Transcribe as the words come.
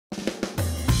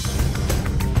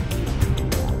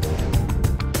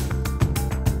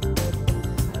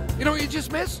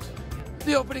just missed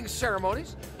the opening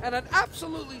ceremonies and an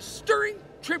absolutely stirring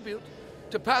tribute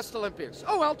to past Olympians.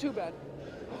 Oh well, too bad.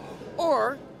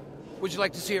 Or would you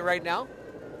like to see it right now?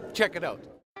 Check it out.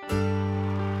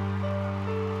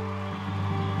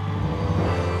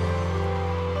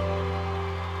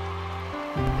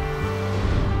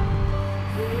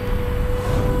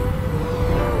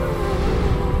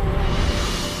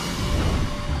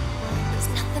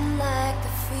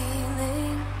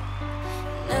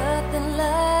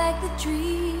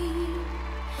 Dream,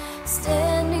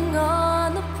 standing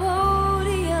on the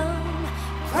podium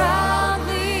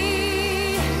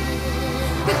proudly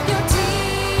with your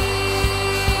team.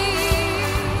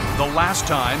 The last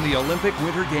time the Olympic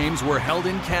Winter Games were held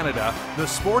in Canada, the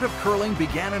sport of curling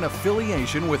began an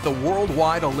affiliation with the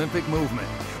worldwide Olympic movement,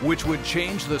 which would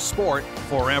change the sport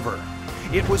forever.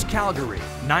 It was Calgary,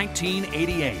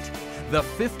 1988, the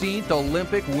 15th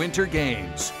Olympic Winter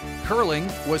Games.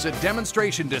 Curling was a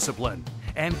demonstration discipline,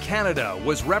 and Canada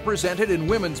was represented in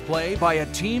women's play by a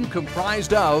team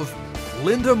comprised of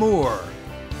Linda Moore,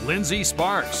 Lindsay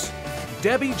Sparks,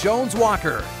 Debbie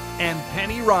Jones-Walker, and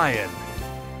Penny Ryan.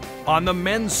 On the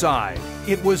men's side,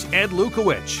 it was Ed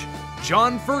Lukowich,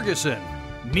 John Ferguson,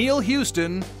 Neil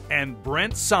Houston, and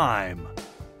Brent Syme.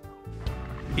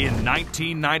 In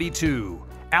 1992,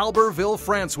 Albertville,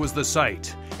 France was the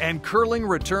site, and curling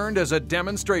returned as a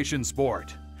demonstration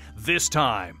sport. This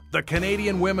time, the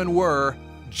Canadian women were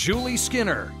Julie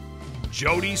Skinner,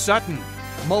 Jody Sutton,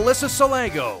 Melissa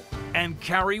Salego, and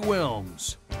Carrie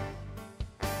Wilms.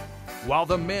 While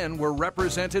the men were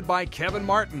represented by Kevin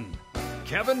Martin,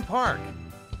 Kevin Park,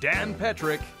 Dan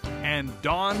Petrick, and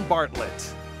Don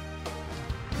Bartlett.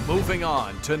 Moving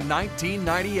on to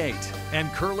 1998,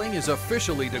 and curling is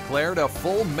officially declared a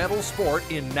full medal sport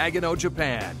in Nagano,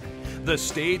 Japan. The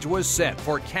stage was set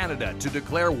for Canada to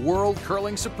declare world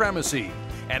curling supremacy,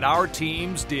 and our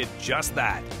teams did just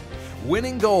that.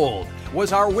 Winning gold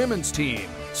was our women's team,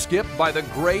 skipped by the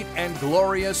great and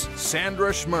glorious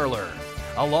Sandra Schmerler,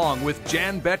 along with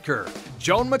Jan Betker,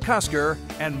 Joan McCusker,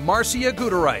 and Marcia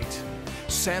Gutereit.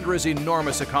 Sandra's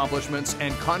enormous accomplishments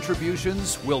and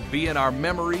contributions will be in our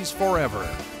memories forever.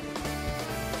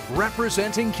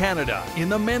 Representing Canada in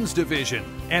the men's division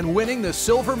and winning the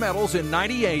silver medals in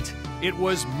 '98, it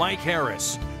was Mike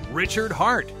Harris, Richard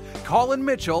Hart, Colin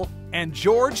Mitchell, and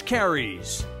George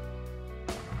Carries.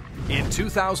 In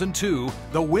 2002,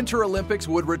 the Winter Olympics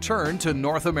would return to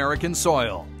North American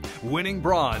soil. Winning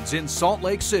bronze in Salt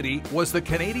Lake City was the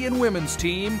Canadian women's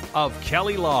team of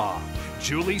Kelly Law,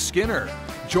 Julie Skinner,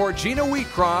 Georgina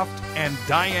Wheatcroft, and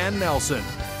Diane Nelson.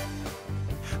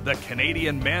 The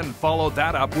Canadian men followed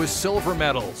that up with silver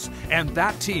medals, and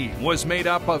that team was made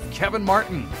up of Kevin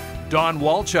Martin, Don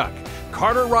Walchuk,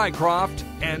 Carter Rycroft,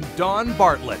 and Don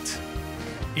Bartlett.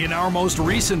 In our most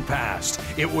recent past,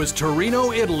 it was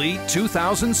Torino, Italy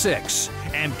 2006,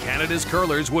 and Canada's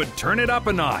curlers would turn it up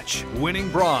a notch, winning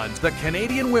bronze the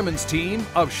Canadian women's team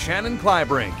of Shannon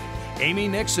Kleibrink, Amy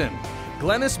Nixon,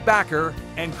 Glennis Backer,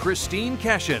 and Christine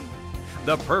Keshen.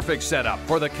 The perfect setup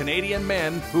for the Canadian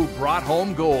men who brought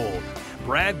home gold: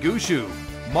 Brad Gushu,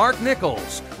 Mark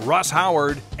Nichols, Russ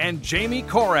Howard, and Jamie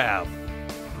Korab.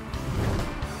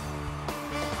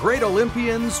 Great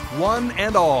Olympians, one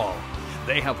and all.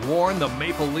 They have worn the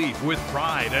maple leaf with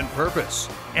pride and purpose.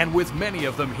 And with many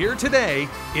of them here today,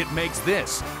 it makes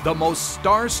this the most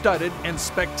star-studded and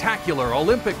spectacular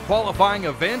Olympic qualifying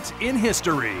event in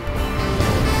history.